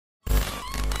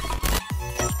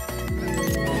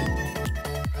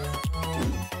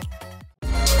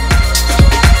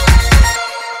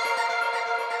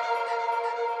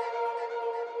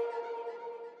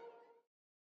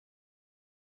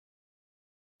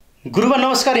गुरुबा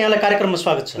नमस्कार, यहाँलाई कार्यक्रममा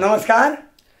स्वागत छ। नमस्कार।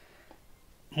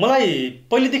 मलाई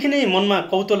पहिलेदेखि नै मनमा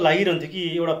कौतूहल लागिरहन्थ्यो कि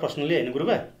एउटा प्रश्नले हैन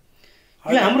गुरुबा,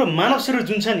 यो हाम्रो मानव शरीर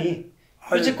जुन छ नि,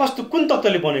 यो चाहिँ कस्तो कुन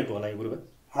तत्त्वले बनेको होला गुरुबा?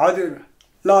 हजुर,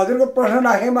 ल हजुरको प्रश्न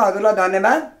राखेमा हजुरलाई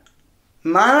धन्यवाद।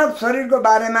 मानव शरीरको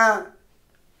बारेमा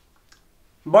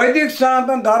वैदिक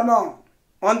सनातन धर्म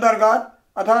अन्तर्गत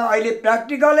अथवा अहिले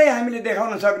प्र्याक्टिकलै हामीले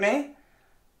देखाउन सक्ने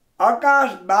आकाश,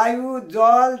 वायु,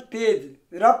 जल, तेज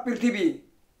र पृथ्वी,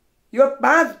 यो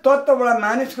 5 तत्त्वबाट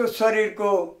मानिसको शरीरको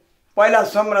पहिला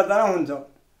संरचना हुन्छ।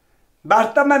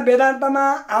 वास्तवमा वेदान्तमा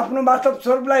आफ्नो वास्तव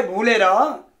स्वरूपलाई भुलेर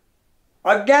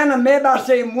अज्ञानमय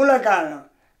वास्य मूल कारण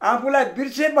आफूलाई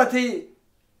बिर्सेपछि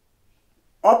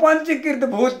अपञ्चीकृत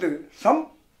भूत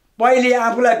पहिले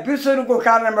आफूलाई बिर्सनुको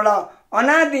कारणबाट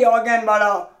अनादि अज्ञानबाट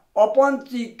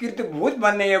अपञ्चीकृत भूत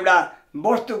भन्ने एउटा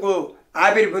वस्तुको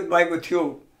आविर्भूत भएको थियो।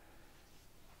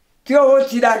 त्यो हो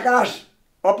चिदाकाश,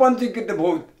 अपञ्चीकृत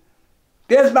भूत।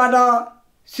 त्यसबाट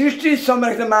सृष्टि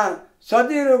संरक्षणमा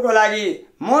सजिलोको लागि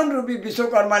मन रूपी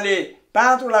विश्वकर्माले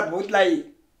 5वटा भूतलाई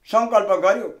सङ्कल्प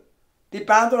गर्यो। ती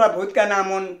 5वटा भूतका नाम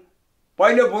हुन्,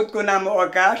 पहिलो भूतको नाम हो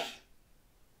आकाश,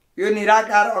 यो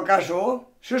निराकार आकाश हो,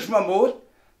 सूक्ष्म भूत।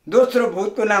 दोस्रो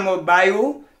भूतको नाम हो वायु,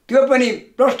 त्यो पनि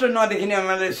प्रष्ट नदेखिने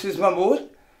हुनाले सूक्ष्म भूत।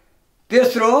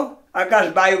 तेस्रो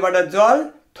आकाश वायुबाट जल,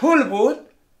 ठुल भूत।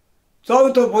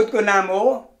 चौथो भूतको नाम हो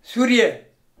सूर्य,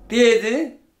 तेज।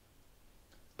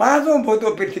 5औं भूत हो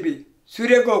पृथ्वी।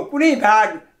 सूर्यको कुनै भाग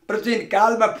प्राचीन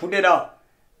कालमा फुटेर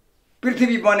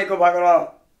पृथ्वी बनेको भएर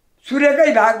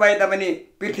सूर्यकै भाग भए तापनि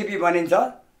पृथ्वी भनिन्छ।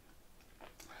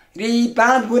 र यी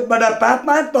 5 भूतबाट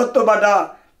 5 तत्त्वबाट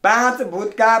 5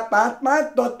 भूतका 5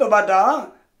 तत्त्वबाट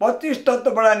 25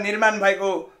 तत्त्वबाट निर्माण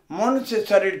भएको मनुष्य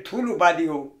शरीर ठुल उपाधि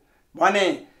हो भने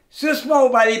सूक्ष्म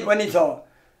उपाधि पनि छ।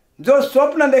 जो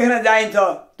स्वप्न देख्न जाइन्छ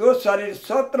त्यो शरीर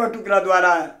 17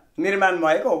 टुक्राद्वारा निर्माण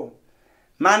भएको हो।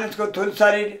 मानिसको ठुल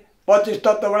शरीर 25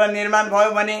 तत्त्वबाट निर्माण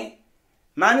भयो भने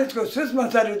मानिसको सूक्ष्म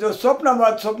शरीर जो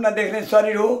स्वप्न देख्ने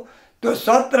शरीर हो त्यो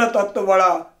 17 तत्त्वबाट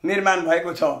निर्माण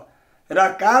भएको छ। र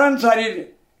कारण शरीर,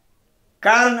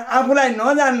 कारण आफूलाई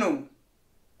नजान्नु,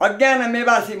 अज्ञान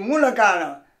मेवासी मूल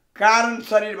कारण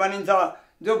शरीर भनिन्छ।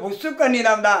 जो भुसुक्क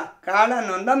निदाउँदा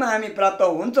कालानन्दमा हामी प्राप्त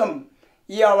हुन्छौँ।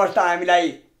 यी अवस्था हामीलाई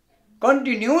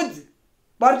कन्टिन्युज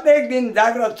प्रत्येक दिन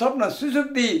जाग्रत, स्वप्न,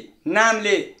 सुसुप्ति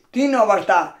नामले 3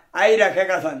 अवस्था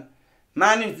आइराखेका छन्।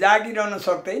 मानिस जागिरहन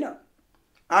सक्दैन।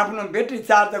 आफ्नो ब्याट्री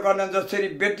चार्ज गर्न जसरी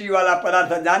ब्याट्रीवाला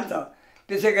पदार्थ जान्छ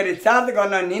त्यसै गरी चार्ज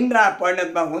गर्न निन्द्रा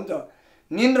परिणतमा हुन्छ।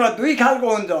 निन्द्रा 2 खालको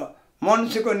हुन्छ।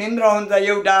 मनुष्यको निन्द्रा हुन्छ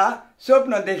एउटा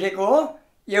स्वप्न देखेको,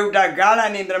 एउटा गाढा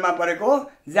निन्द्रामा परेको,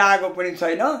 जागो पनि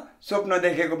छैन, स्वप्न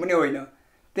देखेको पनि होइन।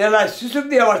 त्यसलाई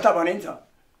सुसुप्ति अवस्था भनिन्छ।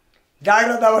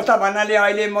 जाग्रत अवस्था भन्नाले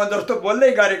अहिले म जस्तो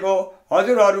बोल्दै गरेको,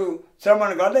 हजुरहरू श्रवण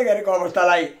गर्दै गरेको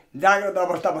अवस्थालाई जाग्रत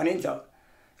अवस्था भनिन्छ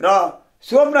र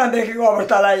स्वप्न देखेको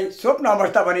अवस्थालाई स्वप्न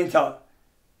अवस्था भनिन्छ।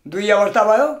 2 अवस्था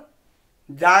भयो,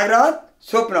 जाग्रत,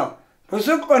 स्वप्न।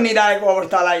 फुसुक्क निदाएको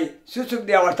अवस्थालाई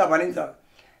सुसुप्ति अवस्था भनिन्छ।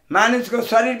 मानिसको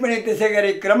शरीर पनि त्यसै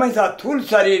गरी क्रमशः ठुल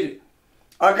शरीर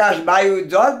आकाश, वायु,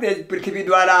 जल, तेज,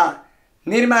 पृथ्वीद्वारा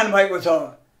निर्माण भएको छ।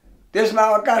 त्यसमा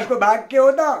आकाशको भाग के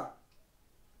हो त?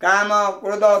 काम,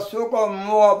 क्रोध, शोक,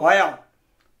 मोह, भय।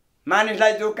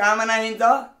 मानिसलाई जो कामना हिँड्छ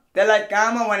त्यसलाई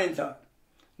काम भनिन्छ।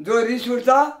 जो रिस उठ्छ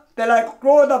त्यसलाई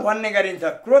क्रोध भन्ने गरिन्छ,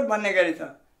 क्रोध भन्ने गरिन्छ।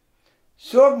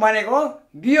 शोक भनेको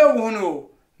वियोग हुनु हो।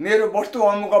 मेरो वस्तु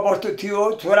अमुक वस्तु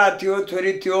थियो, छोरा थियो,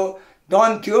 छोरी थियो,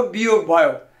 धन थियो, वियोग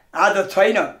भयो, आज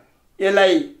छैन,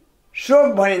 यसलाई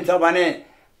शोक भनिन्छ। भने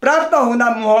प्राप्त हुँदा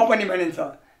मोह पनि भनिन्छ।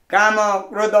 काम,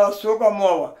 क्रोध, शोक,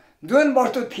 मोह। जुन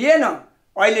वस्तु थिएन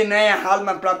अहिले नयाँ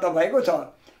हालमा प्राप्त भएको छ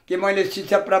कि मैले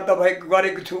शिक्षा प्राप्त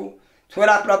गरेको छु,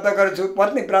 छोरा प्राप्त गरेको छु,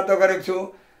 पत्नी प्राप्त गरेको छु,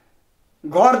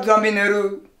 घर जमिनहरू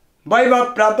वैभव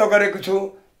प्राप्त गरेको छु,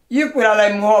 यी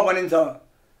कुरालाई मोह भनिन्छ।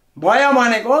 भय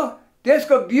भनेको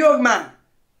त्यसको वियोगमा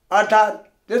अर्थात्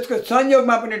त्यसको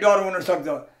संयोगमा पनि डर हुन सक्छ।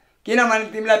 किनभने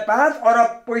तिमीलाई 5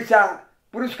 अरब पैसा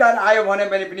पुरस्कार आयो भने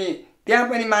पनि त्यहाँ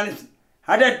पनि मानिस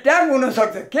हार्ट एट्याक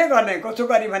हुनसक्छ। के गर्ने, कसो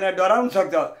गरी भनेर डराउन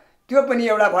सक्छ। त्यो पनि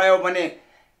एउटा भयो भने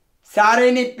साह्रै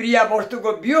नै प्रिय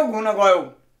वस्तुको वियोग हुन गयो,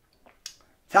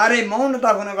 साह्रै मौनता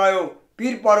हुन गयो,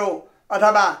 पिर परो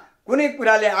अथवा कुनै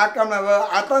कुराले आक्रमण भयो,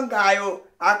 आतंक आयो,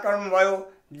 आक्रमण भयो,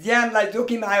 ज्यानलाई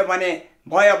जोखिम आयो भने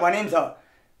भय भनिन्छ।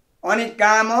 अनि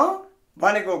काम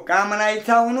भनेको कामना,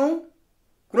 इच्छा हुनु,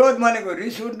 क्रोध भनेको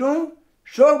रिस उठ्नु,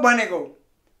 शोक भनेको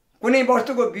कुनै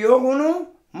वस्तुको वियोग हुनु,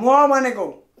 मोह भनेको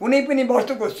कुनै पनि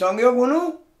वस्तुको संयोग हुनु,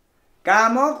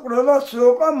 काम, क्रोध,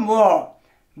 शोक, मोह।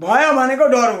 भय भनेको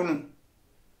डर हुनु।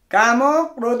 काम,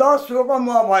 क्रोध, शोक,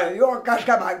 मोह भयो, यो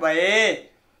आकाशका भाग भए।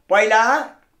 पहिला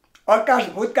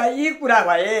आकाशभूतका यी कुरा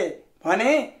भए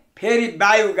भने फेरि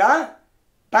वायुका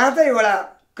 5वटा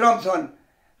क्रम छन्।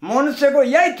 मनुष्यको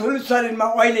यही ठुलो शरीरमा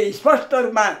अहिले स्पष्ट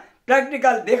रूपमा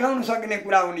प्र्याक्टिकल देखाउन सकिने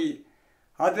कुरा हुने।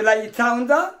 हजुरलाई इच्छा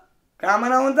हुन्छ,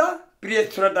 कामना हुन्छ, प्रिय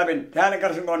श्रोताबिन ध्यान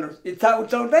आकर्षण गर्नुहोस्। इच्छा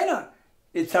उठ्छ उठ्दैन?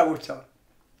 इच्छा उठ्छ।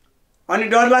 अनि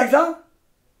डर लाग्छ?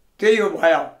 त्यही हो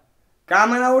भय।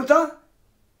 कामना उठ्छ?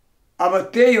 अब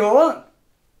त्यही हो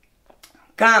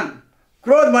काम।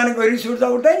 क्रोध भनेको रिस उठ्छ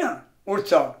उठ्दैन?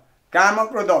 उठ्छ। काम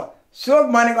क्रोध। शोक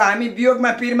भनेको हामी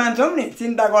वियोगमा पीर मान्छौँ नि,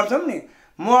 चिन्ता गर्छौँ नि।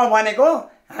 मोह भनेको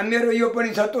हामीहरू यो पनि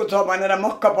छ त्यो छ भनेर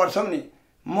मक्क पर्छौँ नि,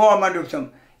 मोहमा डुब्छौँ।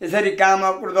 यसरी काम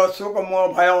क्रोध शोक मोह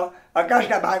भयो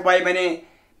आकाशका भाग भए भने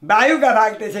वायुका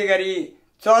भाग त्यसै गरी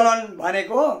चलन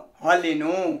भनेको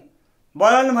हल्लिनु,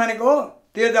 बलन भनेको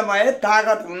तेजमय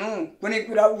ताकत हुनु, कुनै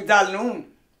कुरा उचाल्नु,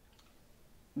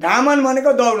 धामन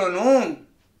भनेको दौडनु,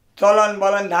 चलन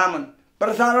बलन धामन।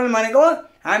 प्रसारण भनेको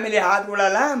हामीले हात गोडा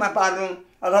लामा पार्नु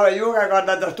अथवा योगा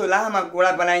गर्दा जस्तो लामा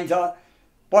गोडा बनाइन्छ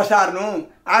पसार्नु।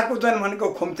 आकुचन भनेको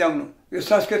खुम्च्याउनु। यो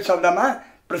संस्कृत शब्दमा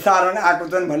प्रसारण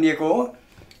आकुचन भनिएको हो।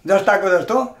 जस्ताको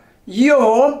जस्तो यो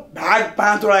हो भाग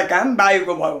 5वटा काम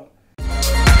वायुको भयो।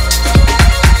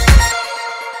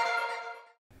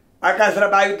 आकाश र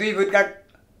वायु 2 भूतका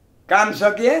काम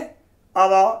सकिए।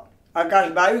 अब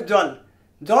आकाश वायु जल।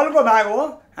 जलको भाग हो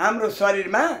हाम्रो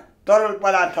शरीरमा तरल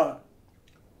पदार्थ।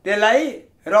 त्यसलाई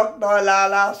रक्त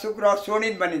लाला शुक्र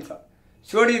शोणित भनिन्छ।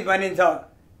 शोणित भनिन्छ।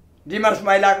 डिमर्स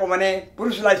महिलाको भने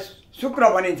पुरुषलाई शुक्र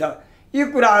भनिन्छ। यी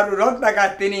कुराहरू रक्तका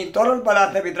तिनी तरल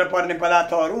पदार्थभित्र पर्ने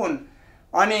पदार्थहरू हुन्।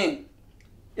 अनि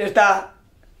यस्ता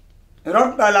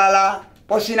रक्त लाला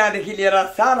पसिनादेखि लिएर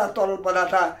सारा तरल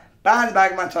पदार्थ 5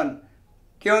 भागमा छन्।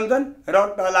 के हुन्छन्?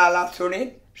 रक्त लाला शोणित,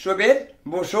 शोभेत,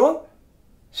 बोसो,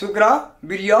 शुक्र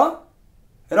वीर्य,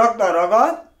 रक्त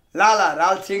रगत, लाला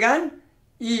रालसिगान।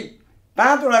 यी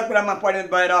 5वटा कुरामा परिणत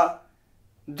भएर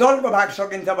जलको भाग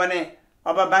सकिन्छ भने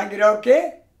अब बाँकी रह्यो के?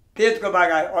 तेजको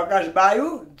भाग आयो। आकाश वायु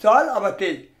जल। अब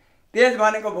तेज। तेज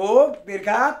भनेको भोक,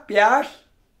 तिर्खा, प्यास,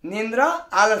 निन्द्रा,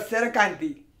 आलस्य र कान्ति।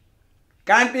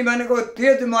 कान्ति भनेको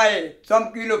तेजमय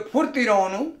चम्किलो फुर्ती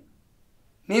रहनु।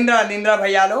 निन्द्रा निन्द्रा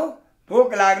भइहाल्यो,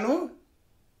 भोक लाग्नु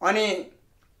अनि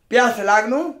प्यास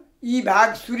लाग्नु। यी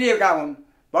भाग सूर्यका हुन्।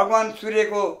 भगवान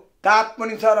सूर्यको ताप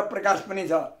पनि छ र प्रकाश पनि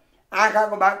छ।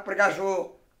 आँखाको भाग प्रकाश हो,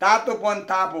 तातोपन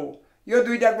ताप हो। यो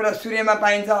दुईटा कुरा सूर्यमा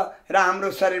पाइन्छ र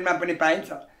हाम्रो शरीरमा पनि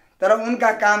पाइन्छ। तर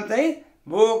उनका काम चाहिँ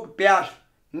भोक, प्यास,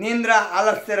 निन्द्रा,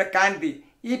 आलस्य र कान्ति।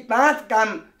 यी 5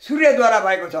 काम सूर्यद्वारा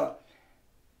भएको छ।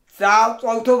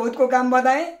 चौथो भूतको काम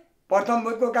बताएँ। प्रथम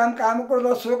भूतको काम काम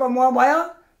क्रोध शोक मोह भयो।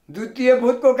 द्वितीय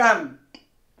भूतको काम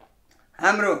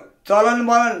हाम्रो चलन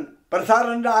बलन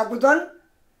प्रसारण र आकुचन।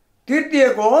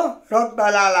 तृतीयको रक्त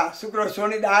लाला शुक्र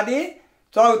शोणित आदि।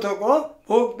 चौथोको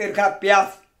भोक तिर्खा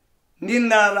प्यास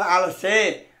निन्द्रा र आलस्य।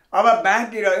 अब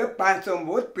बाँकी रह्यो 5औं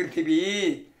भूत पृथ्वी।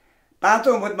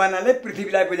 5औं भूत भन्नाले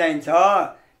पृथ्वीलाई बुझाइन्छ।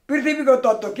 पृथ्वीको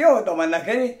तत्त्व के हो त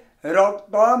भन्दाखेरि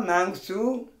रक्त मांसु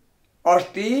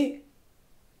अस्थि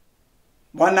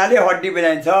भन्नाले हड्डी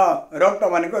बुझाइन्छ। रक्त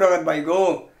भनेको रगत भइगयो,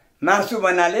 मासु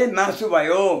भन्नाले मासु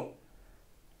भयो,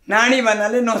 नाडी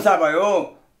भन्नाले नसा भयो,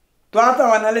 त्वचा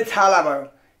भन्नाले छाला भयो।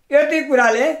 यति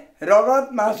कुराले रगत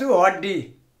मासु हड्डी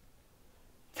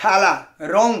छाला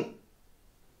रौँ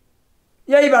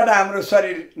यहीबाट हाम्रो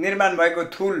शरीर निर्माण भएको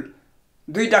थुल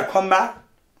 2टा खम्बा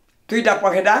 2टा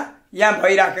पखेटा यहाँ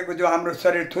भइराखेको जो हाम्रो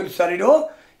शरीर थुल शरीर हो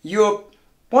यो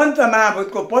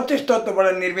पञ्चमहाभूतको 25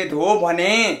 तत्त्वबाट निर्मित हो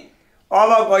भने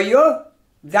अब गइयो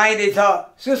जाइदैछ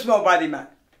सूक्ष्म उपाधिमा।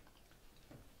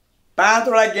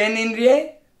 5वटा ज्ञानेन्द्रिय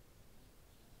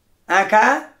आँखा,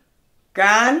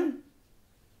 कान,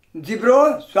 जिब्रो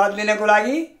स्वाद लिनको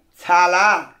लागि, छाला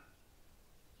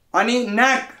अनि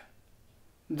नाक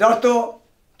जस्तो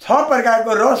 6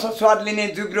 प्रकारको रस स्वाद लिने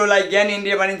जिब्रोलाई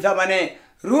ज्ञानेन्द्रिय भनिन्छ भने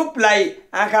रूपलाई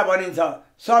आँखा भनिन्छ,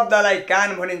 शब्दलाई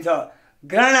कान भनिन्छ,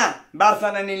 घ्राणा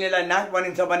वासना निलेलाई नाक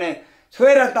भनिन्छ भने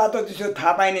छोएर तातो चिसो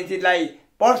थाहा पाइने चिजलाई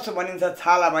पर्स भनिन्छ,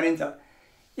 छाला भनिन्छ।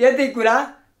 यति कुरा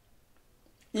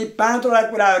यी 5वटा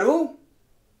कुराहरू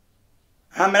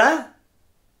हाम्रा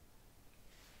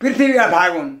पृथ्वीका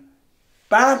भाग हुन्।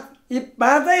 यी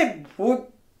 5 भूत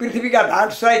पृथ्वीका भाग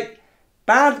सहित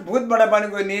 5 भूतबाट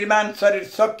बनेको निर्माण शरीर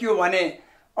सकियो भने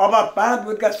अब 5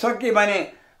 भूतका सकियो भने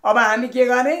अब हामी के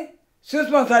गर्ने?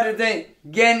 सूक्ष्म शरीर चाहिँ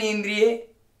ज्ञान इन्द्रिय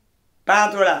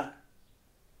 5वटा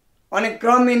अनि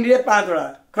क्रम इन्द्रिय 5वटा।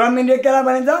 क्रम इन्द्रिय केलाई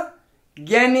भनिन्छ?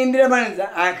 ज्ञान इन्द्रिय भनिन्छ।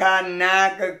 आँखा,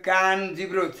 नाक, कान,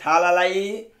 जिब्रो, छालालाई,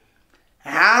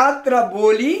 हात र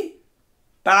बोली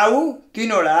टाउ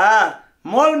 3वटा,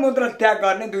 मलमूत्र त्याग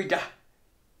गर्ने 2टा।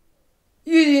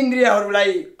 यी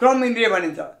इन्द्रियहरूलाई क्रम इन्द्रिय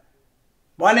भनिन्छ।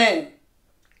 भने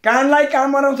कानलाई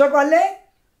काम बनाउँछ कसले?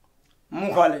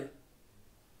 मुखले।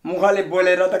 मुखले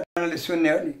बोलेर त कानले सुन्ने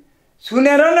हो नि,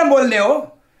 सुनेर नै बोल्ने हो।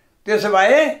 त्यसो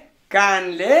भए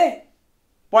कानले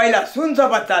पहिला सुन्छ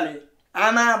बच्चाले,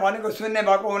 आमा भनेको सुन्ने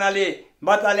भएको हुनाले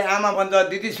बच्चाले आमा भन्छ,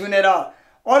 दिदी सुनेर।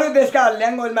 अरू देशका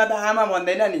ल्याङ्ग्वेजमा त आमा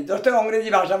भन्दैन नि, जस्तै अङ्ग्रेजी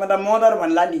भाषामा त मदर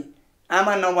भन्ला नि,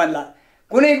 आमा नभन्ला।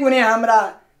 कुनै कुनै हाम्रा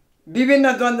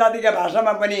विभिन्न जनजातिका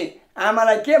भाषामा पनि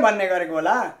आमालाई के भन्ने गरेको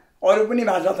होला, अरू पनि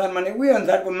भाषा छन् भने उही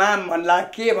अनुसारको माम भन्ला,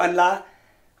 के भन्ला।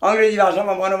 अङ्ग्रेजी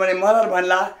भाषामा भनौँ भने मदर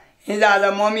भन्ला, हिजोआज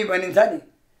मम्मी भनिन्छ नि।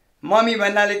 मम्मी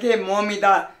भन्नाले के, मम्मी त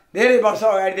धेरै वर्ष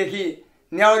अगाडिदेखि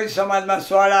न्याउरी समाजमा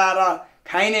सडाएर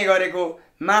खाइने गरेको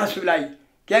मासुलाई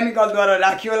केमिकलद्वारा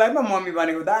राखियोलाई पो मम्मी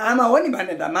भनेको, त आमा हो नि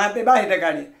भन्ने त, माते बा हित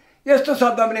गाडी। यस्तो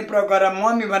शब्द पनि प्रयोग गरेर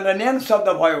मम्मी भनेर न्यानो शब्द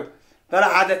भयो। तर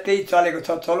आज त्यही चलेको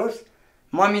छ, चलोस्।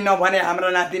 मम्मी नभने हाम्रा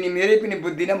नातिनी, मेरै पनि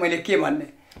बुझ्दिनँ मैले के भन्ने।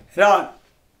 र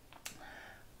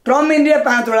क्रम इन्द्रिय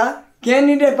 5 वटा, ज्ञान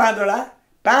इन्द्रिय 5 वटा,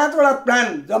 5 वटा प्राण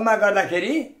जम्मा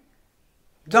गर्दाखेरि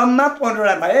जम्मा 15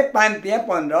 वटा भए, 5 त्यहाँ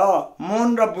 15।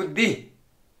 मन र बुद्धि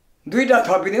दुईटा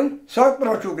थपिदिउँ,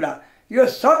 17 टुक्रा। यो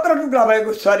 17 टुक्रा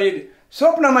भएको शरीर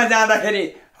स्वप्नमा जाँदाखेरि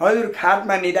हजुर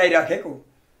खाटमा निदाइराखेको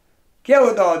के हो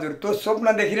त हजुर? त्यो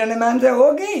स्वप्न देखिरहने मान्छे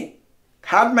हो कि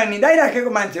खाटमा निदाइराखेको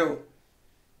मान्छे हो?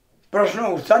 प्रश्न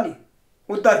उठ्छ नि,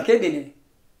 उत्तर के दिने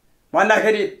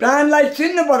भन्दाखेरि प्राणलाई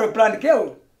चिन्नु पर्यो। प्राण के हो?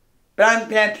 प्राण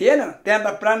त्यहाँ थिएन, त्यहाँ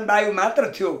त प्राण वायु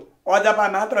मात्र थियो, अजपा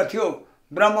मात्र थियो।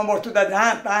 ब्रह्म वस्तु त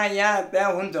जहाँ तहाँ यहाँ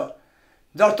त्यहाँ हुन्छ।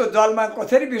 जस्तो जलमा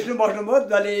कसरी विष्णु बस्नुभयो,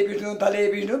 जले विष्णु, थले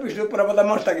विष्णु, विष्णु पर्वत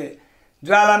मस्तके,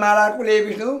 ज्वालामाला कुले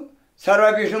विष्णु, सर्व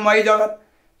विष्णु मय जगत।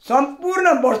 सम्पूर्ण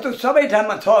वस्तु सबै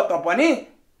ठाउँमा छ त पनि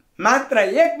मात्र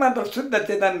एकमात्र शुद्ध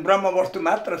चेतन ब्रह्म वस्तु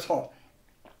मात्र छ।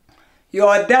 यो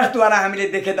अध्यासद्वारा हामीले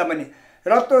देखे तापनि।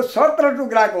 र त्यो 17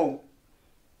 टुक्राको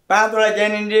 5 वटा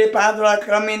ज्ञानेन्द्रिय, 5 वटा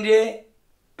क्रम इन्द्रिय,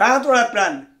 5 वटा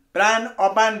प्राण, प्राण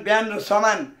अपान व्यान र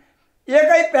समान।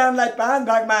 एकै प्राणलाई 5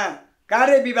 भागमा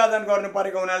कार्य विभाजन गर्नु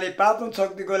परेको हुनाले पाचन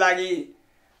शक्तिको लागि,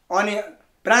 अनि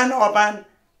प्राण अपान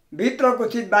भित्रको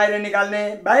चिज बाहिर निकाल्ने,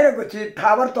 बाहिरको चिज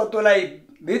थावर तत्त्वलाई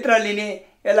भित्र लिने,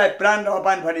 यसलाई प्राण र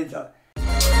अपान भनिन्छ।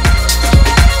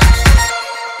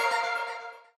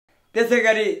 त्यसै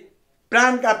गरी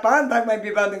प्राणका 5 भागमा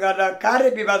विभाजन गरेर कार्य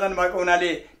विभाजन भएको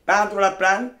हुनाले 5 वटा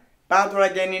प्राण, 5 वटा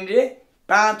ज्ञानेन्द्रिय,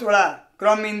 5 वटा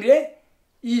क्रम इन्द्रिय,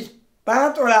 यी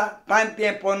 5 वटा 5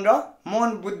 त्यहाँ 15। मन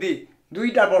बुद्धि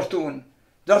दुईटा वस्तु हुन्।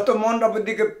 जस्तो मन र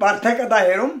बुद्धिको पार्थक्यता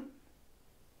हेरौँ,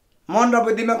 मन र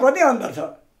बुद्धिमा कति अन्तर छ?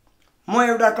 म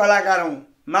एउटा कलाकार हुँ,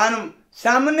 मानौँ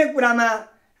सामान्य कुरामा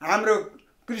हाम्रो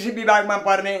कृषि विभागमा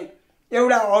पर्ने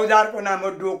एउटा औजारको नाम हो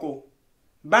डोको।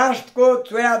 बाँसको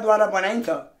चोयाद्वारा बनाइन्छ।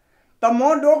 त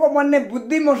म डोको बन्ने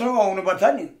बुद्धि मसँग हुनुपर्छ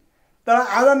नि। तर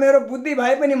आज मेरो बुद्धि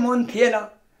भए पनि मन थिएन,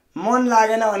 मन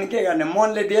लागेन भने के गर्ने?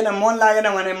 मनले दिएन, मन लागेन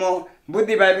भने म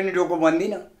बुद्धि भए पनि डोको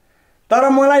बन्दिनँ। तर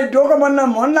मलाई डोको बन्न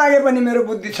मन लागे पनि मेरो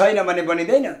बुद्धि छैन भने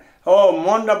बनिँदैन। हो,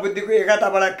 मन र बुद्धिको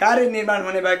एकताबाट कार्य निर्माण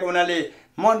हुने भएको हुनाले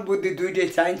मन बुद्धि दुईटै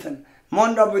चाहिन्छन्।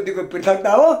 मन र बुद्धिको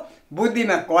पृथकता हो,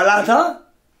 बुद्धिमा कला छ,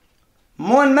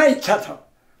 मनमा इच्छा छ।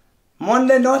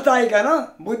 मनले नचाहिकन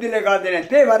बुद्धिले गर्दैन।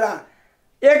 त्यही भएर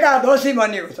एकादशी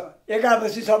भनिएको छ।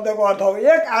 एकादशी शब्दको अर्थ हो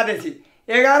एक आदेशी।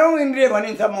 11औं इन्द्रिय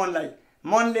भनिन्छ मनलाई।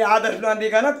 मनले आदेश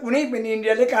नदिकन कुनै पनि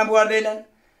इन्द्रियले काम गर्दैनन्,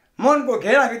 मनको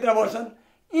घेराभित्र बस्छन्।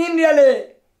 इन्द्रियले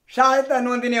सहायता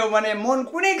नदिने हो भने मन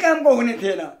कुनै कामको हुने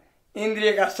थिएन।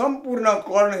 इन्द्रियका सम्पूर्ण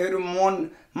कर्णहरू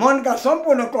मनका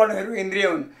सम्पूर्ण कर्णहरू इन्द्रिय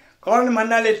हुन्। कर्ण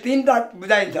भन्नाले 3टा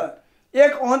बुझाइन्छ।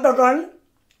 एक अन्तकरण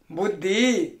बुद्धि,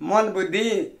 मन बुद्धि,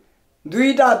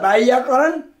 2टा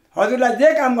बाह्यकरण। हजुरलाई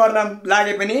जे काम गर्न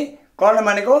लागे पनि कर्ण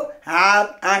भनेको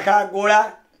हात, आँखा, गोडा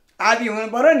आदि हुनु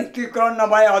पर्यो नि। ती कर्ण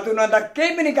नभए हजुर न त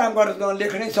केही पनि काम गर्न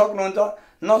लेख्नै सक्नुहुन्छ,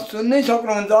 न सुन्नै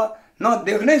सक्नुहुन्छ, न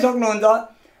देख्नै सक्नुहुन्छ।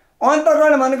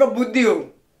 अन्तकरण भनेको बुद्धि हो,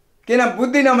 किन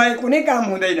बुद्धि नभए कुनै काम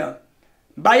हुँदैन।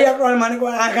 बाह्यकरण भनेको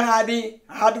आँखा आदि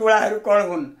हात गोडाहरू कर्ण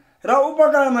हुन्। र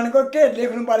उपकरण भनेको के?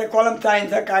 लेख्नु पर्यो, कलम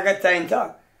चाहिन्छ, कागज चाहिन्छ।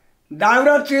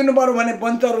 दाउरा चिर्नु पर्यो भने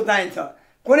बन्चरो चाहिन्छ।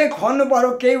 कुनै खन्नु पर्यो,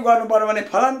 केही गर्नु पर्यो भने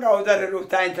फलामका औजारहरू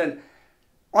चाहिन्छन्।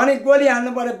 अनि गोली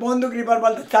हाल्नु पर्यो, बन्दुक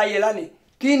रिभल्भर त चाहिएला नि।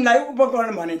 तीनलाई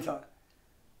उपकरण भनिन्छ।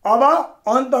 अब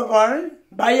अन्तकरण,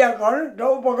 बाह्यकरण र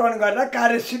उपकरण गरेर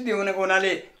कार्य सिद्धि हुनेको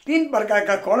हुनाले 3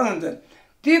 प्रकारका कर्ण हुन्छन्।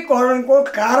 ती करणको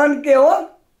कारण के हो?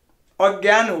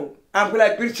 अज्ञान हो। आफूलाई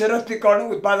बिर्सेर ती कर्ण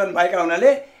उत्पादन भएका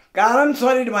हुनाले कारण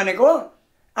शरीर भनेको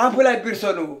आफूलाई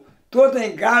बिर्सनु हो। त्यो चाहिँ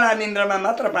गाढा निन्द्रामा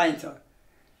मात्र पाइन्छ।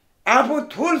 आफू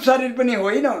थूल शरीर पनि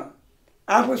होइन,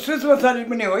 आफू सूक्ष्म शरीर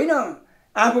पनि होइन,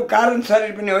 आफू कारण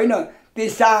शरीर पनि होइन। ती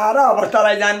सारा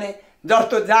अवस्थालाई जान्ने।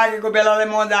 जस्तो जागेको बेलालाई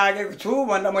म जागेको छु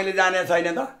भनेर मैले जाने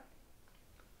छैन त।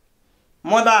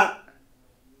 म त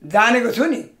जानेको छु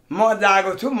नि, म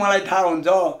जाएको छु, मलाई थाहा हुन्छ।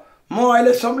 म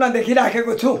अहिले स्वप्न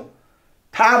देखिराखेको छु,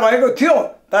 थाहा भएको थियो,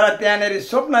 तर त्यहाँनिर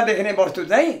स्वप्न देख्ने वस्तु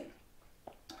चाहिँ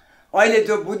अहिले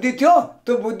जो बुद्धि थियो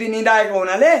त्यो बुद्धि निदाएको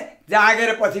हुनाले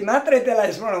जागेर पछि मात्रै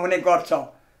त्यसलाई स्मरण हुने गर्छ।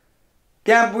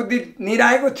 त्यहाँ बुद्धि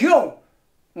निदाएको थियो,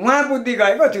 उहाँ बुद्धि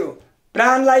गएको थियो।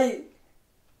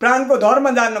 प्राणको धर्म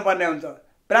जान्नुपर्ने हुन्छ।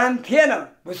 प्राण थिएन,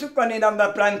 भुसुक्क निदाउँदा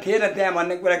प्राण थिएन त्यहाँ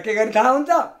भन्ने कुरा के गरी थाहा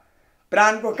हुन्छ?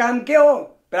 प्राणको काम के हो?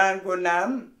 प्राणको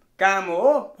काम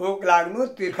हो भोक लाग्नु,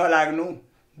 तिर्ख लाग्नु,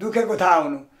 दुखेको थाहा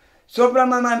हुनु।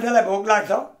 स्वप्नमा मान्छेलाई भोक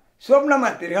लाग्छ, स्वप्नमा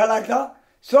तिर्ख लाग्छ,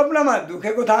 स्वप्नमा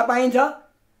दुखेको थाहा पाइन्छ।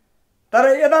 तर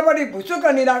यतापट्टि भुसुक्क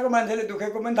निदाएको मान्छेले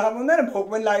दुखेको पनि थाहा पाउँदैन, भोक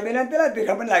पनि लाग्दैन, त्यसलाई तिर्ख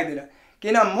पनि लाग्दैन।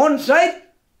 किन? मनसहित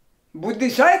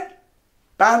बुद्धिसहित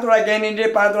 5 वटा ज्ञानेन्द्रिय,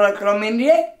 5 वटा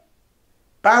कर्मेन्द्रिय,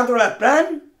 5 वटा प्राण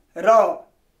र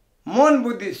मन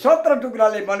बुद्धि 17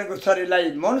 टुक्राले बनेको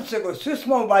शरीरलाई मनुष्यको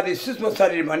सूक्ष्म उपाधि सूक्ष्म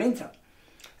शरीर भनिन्छ।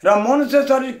 र मनुष्य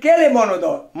शरीर केले बन्यो त,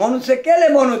 मनुष्य केले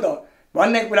बन्यो त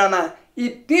भन्ने कुरामा यी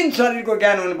 3 शरीरको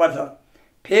ज्ञान हुनुपर्छ।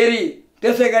 फेरि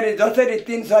त्यसै गरी जसरी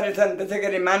 3 शरीर छन् त्यसै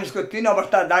गरी मानिसको 3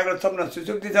 अवस्था जाग्रत स्वप्न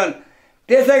सुषुप्ति छन्,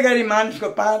 त्यसै गरी मानिसको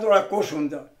 5 वटा कोष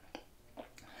हुन्छ।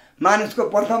 मानिसको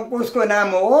प्रथम कोषको नाम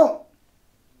हो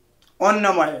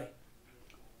अन्नमय।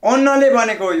 अन्नले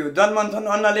बनेको हो यो। जन्मन्छन्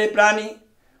अन्नले प्राणी,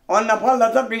 अन्न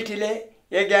फल्दछ वृष्टिले,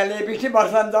 यज्ञले वृष्टि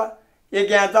बर्सन्छ,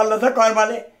 यज्ञ चल्दछ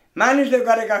कर्मले। मानिसले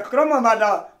गरेका क्रमबाट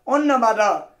अन्नबाट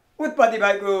उत्पत्ति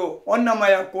भएको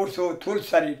अन्नमय कोष हो थुल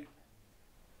शरीर।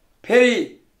 फेरि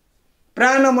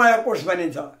प्राणमय कोष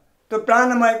भनिन्छ। त्यो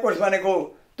प्राणमय कोष भनेको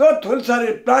त्यो थुल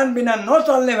शरीर प्राण बिना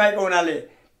नचल्ने भएको हुनाले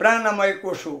प्राणमय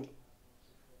कोष हो।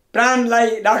 प्राणलाई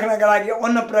राख्नका लागि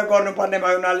अन्न प्रयोग गर्नुपर्ने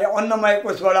भएको हुनाले अन्नमय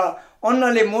कोषबाट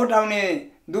अन्नले मोटाउने,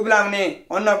 दुब्लाउने,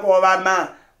 अन्नको अभावमा,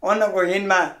 अन्नको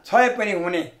हिनमा क्षय पनि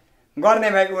हुने गर्ने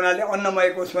भएको हुनाले अन्नमय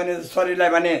कोष भने शरीरलाई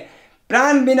भने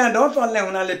प्राण बिना नचल्ने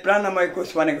हुनाले प्राणमय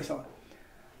कोष भनेको छ।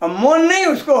 मन नै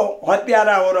उसको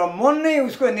हत्यारा हो र मन नै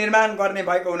उसको निर्माण गर्ने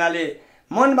भएको हुनाले,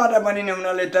 मनबाट बनिने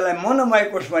हुनाले त्यसलाई मनमय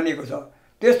कोष भनिएको छ।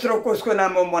 तेस्रो कोषको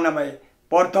नाम हो मनमय।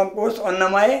 प्रथम कोष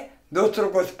अन्नमय, दोस्रो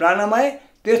कोष प्राणमय,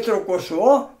 तेस्रो कोष हो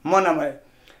मनमय।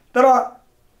 तर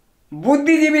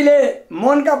बुद्धिजीवीले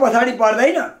मनका पछाडि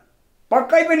पर्दैन,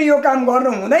 पक्कै पनि यो काम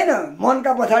गर्नु हुँदैन,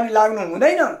 मनका पछाडि लाग्नु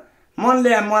हुँदैन।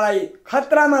 मनले मलाई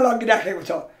खतरामा लगिराखेको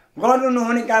छ, गर्नु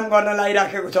नहुने काम गर्न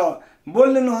लागिराखेको छ,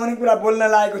 बोल्नु नहुने कुरा बोल्न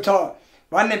लागेको छ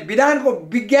भन्ने विधानको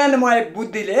विज्ञानमय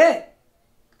बुद्धिले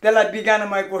त्यसलाई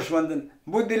विज्ञानमय कोष भन्छन्।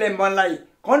 बुद्धिले मनलाई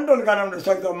कन्ट्रोल गराउन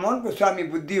सक्छ। मनको स्वामी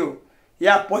बुद्धि हो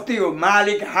या पति हो,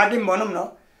 मालिक, हाकिम भनौँ न।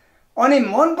 अनि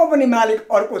मनको पनि मालिक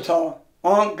अर्को छ,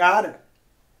 अहङ्कार।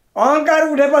 अहङ्कार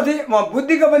उठेपछि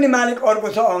बुद्धिको पनि मालिक अर्को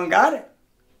छ, अहङ्कार।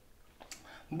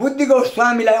 बुद्धिको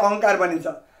स्वामीलाई अहङ्कार भनिन्छ।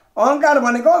 अहङ्कार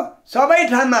भनेको सबै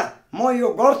ठाउँमा म यो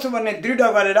गर्छु भन्ने दृढ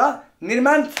गरेर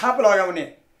निर्माण छाप लगाउने।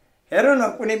 हेर्नु न,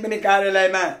 कुनै पनि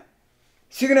कार्यालयमा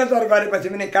सिग्नेचर गरेपछि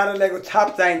पनि कार्यालयको छाप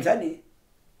चाहिन्छ नि।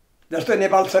 जस्तो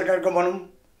नेपाल सरकारको भनौँ,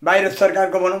 बाहिर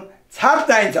सरकारको भनौँ, छाप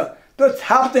चाहिन्छ। त्यो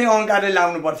छाप चाहिँ अहङ्कारले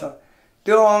लाउनुपर्छ।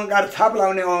 त्यो अहङ्कार छाप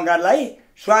लाउने अहङ्कारलाई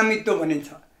स्वामित्व भनिन्छ।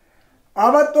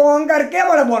 अब त्यो अहङ्कार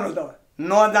केबाट बन्यो त?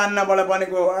 नजान्नबाट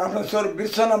बनेको, आफ्नो स्वरूप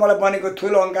बिर्सनबाट बनेको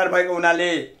ठुलो अहङ्कार भएको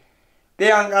हुनाले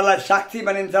त्यही अहङ्कारलाई साक्षी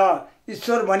भनिन्छ,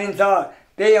 ईश्वर भनिन्छ।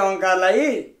 त्यही अहङ्कारलाई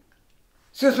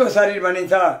सूक्ष्म शरीर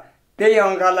भनिन्छ। त्यही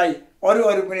अहङ्कारलाई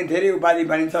अरू पनि धेरै उपाधि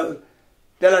भनिन्छ।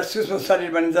 त्यसलाई सूक्ष्म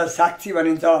शरीर भनिन्छ, साक्षी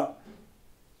भनिन्छ,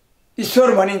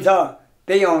 ईश्वर भनिन्छ।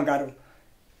 त्यही अहङ्कार हो।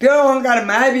 त्यो अहङ्कार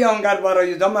मायावी अहङ्कारबाट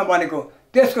यो जम्मा बनेको।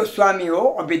 त्यसको स्वामी हो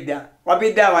अविद्या।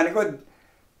 अविद्या भनेको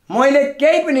मैले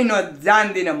केही पनि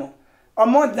जान्दिनँ। अब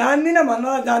म जान्दिनँ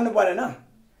भन्नलाई जान्नु परेन।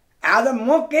 आज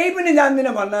म केही पनि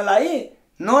जान्दिनँ भन्नलाई,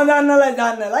 नजान्नलाई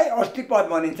जान्नलाई अस्तिपद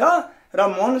भनिन्छ। र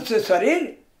मनुष्य शरीर,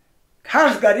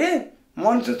 खास गरी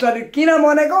मनुष्य शरीर किन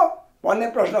बनेको भन्ने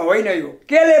प्रश्न होइन। यो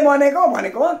केले बनेको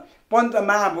भनेको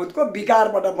पञ्चमहाभूतको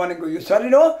विकारबाट बनेको यो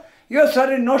शरीर हो। यो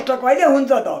शरीर नष्ट कहिले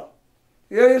हुन्छ त?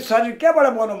 यो शरीर केबाट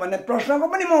बन्यो भन्ने प्रश्नको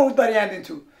पनि म उत्तर यहाँ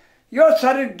दिन्छु। यो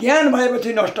शरीर ज्ञान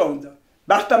भएपछि नष्ट हुन्छ।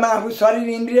 वास्तवमा आफू शरीर,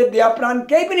 इन्द्रिय, देह, प्राण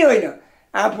केही पनि होइन।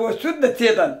 आफू शुद्ध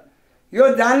चेतन। यो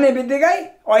जान्ने बित्तिकै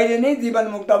अहिले नै जीवन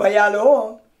मुक्त भइहाल्यो हो।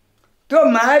 त्यो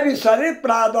मायावी शरीर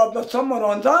प्रारब्धसम्म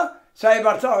रहन्छ। 100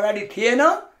 वर्ष अगाडि थिएन।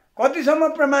 कतिसम्म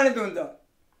प्रमाणित हुन्छ?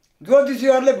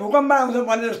 ज्योतिषीहरूले भूकम्प आउँछ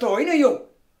भने जस्तो होइन।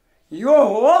 यो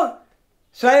हो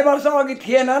 100 वर्ष अघि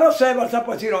थिएन र 100 वर्ष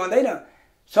पछि रहँदैन।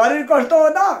 शरीर कस्तो हो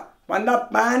त भन्दा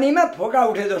पानीमा फोका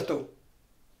उठे जस्तो।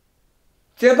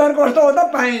 चेतन कस्तो हो त?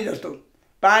 पानी जस्तो।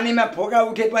 पानीमा फोका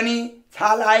उठे पनि,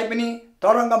 छाल आए पनि,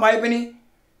 तरङ्ग भए पनि,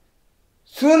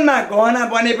 सुनमा गहना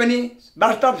बने पनि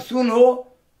वास्तव सुन हो।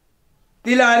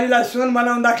 तिलहरीलाई सुन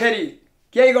बनाउँदाखेरि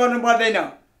केही गर्नु पर्दैन,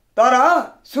 तर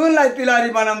सुनलाई तिलहरी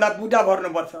बनाउँदा बुटा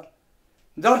भर्नुपर्छ।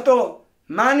 जस्तो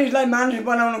मानिसलाई मानिस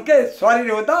बनाउनु के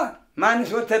शरीर हो त?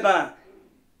 मानिस हो चेतना।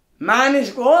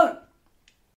 मानिसको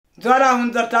जरा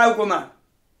हुन्छ टाउकोमा,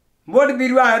 बोट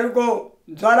बिरुवाहरूको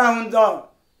जरा हुन्छ,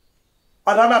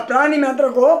 अथवा प्राणी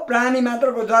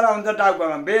मात्रको जरा हुन्छ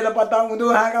टाउकोमा। बेद पत्ता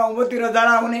उँधो हाँगा उँभोतिर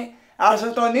जरा हुने,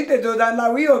 आशो त नित्य जो जान्दा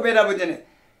उही हो बेदा बुझ्ने।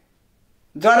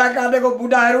 जरा काटेको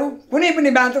बुढाहरू कुनै पनि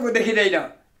बाँचेको देखिँदैन,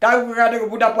 टाउको काटेको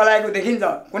बुढा पलाएको देखिन्छ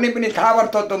कुनै पनि खाबर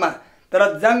तत्त्वमा, तर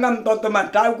जङ्गम तत्त्वमा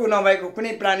टाउको नभएको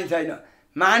कुनै प्राणी छैन।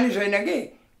 मानिस होइन कि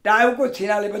टाउको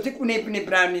छिनालेपछि कुनै पनि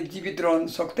प्राणी जीवित रहन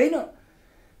सक्दैन।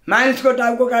 मानिसको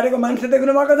टाउको काटेको मान्छे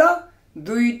देख्नु भएको छ?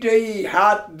 दुईटै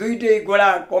हात, दुईटै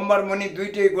गोडा, कम्बर मुनि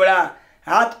दुईटै गोडा,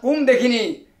 हात कुमदेखि नि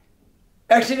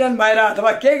एक्सिडेन्ट भएर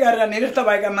अथवा केही गरेर निरस्त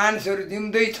भएका मानिसहरू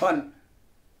जिउँदै छन्।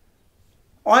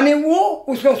 अनि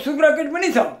उसको शुक्रकीट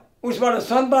पनि छ, उसबाट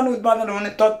सन्तान उत्पादन हुने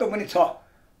तत्त्व पनि छ।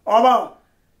 अब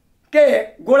के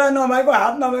गोडा नभएको,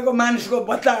 हात नभएको मानिसको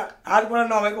बच्चा हात गोडा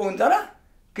नभएको हुन्छ र?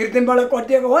 कृत्रिमबाट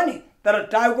कटिएको हो नि। तर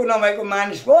टाउको नभएको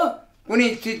मानिसको कुनै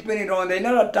चिज पनि रहँदैन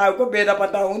र टाउको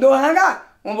बेदापत्ता उँधो हाँगा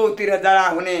उँभोतिर जरा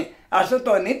हुने, आसो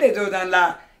त नित्य जो जान्ला,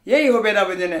 यही हो बेदा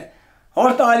बुझ्ने।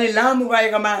 हस् त अलि लामो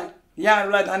गएकोमा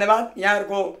यहाँहरूलाई धन्यवाद।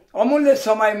 यहाँहरूको अमूल्य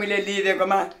समय मैले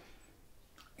लिइदिएकोमा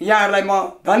यहाँहरूलाई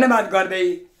म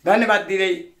धन्यवाद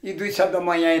दिँदै यी दुई शब्द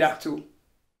म यहीँ राख्छु।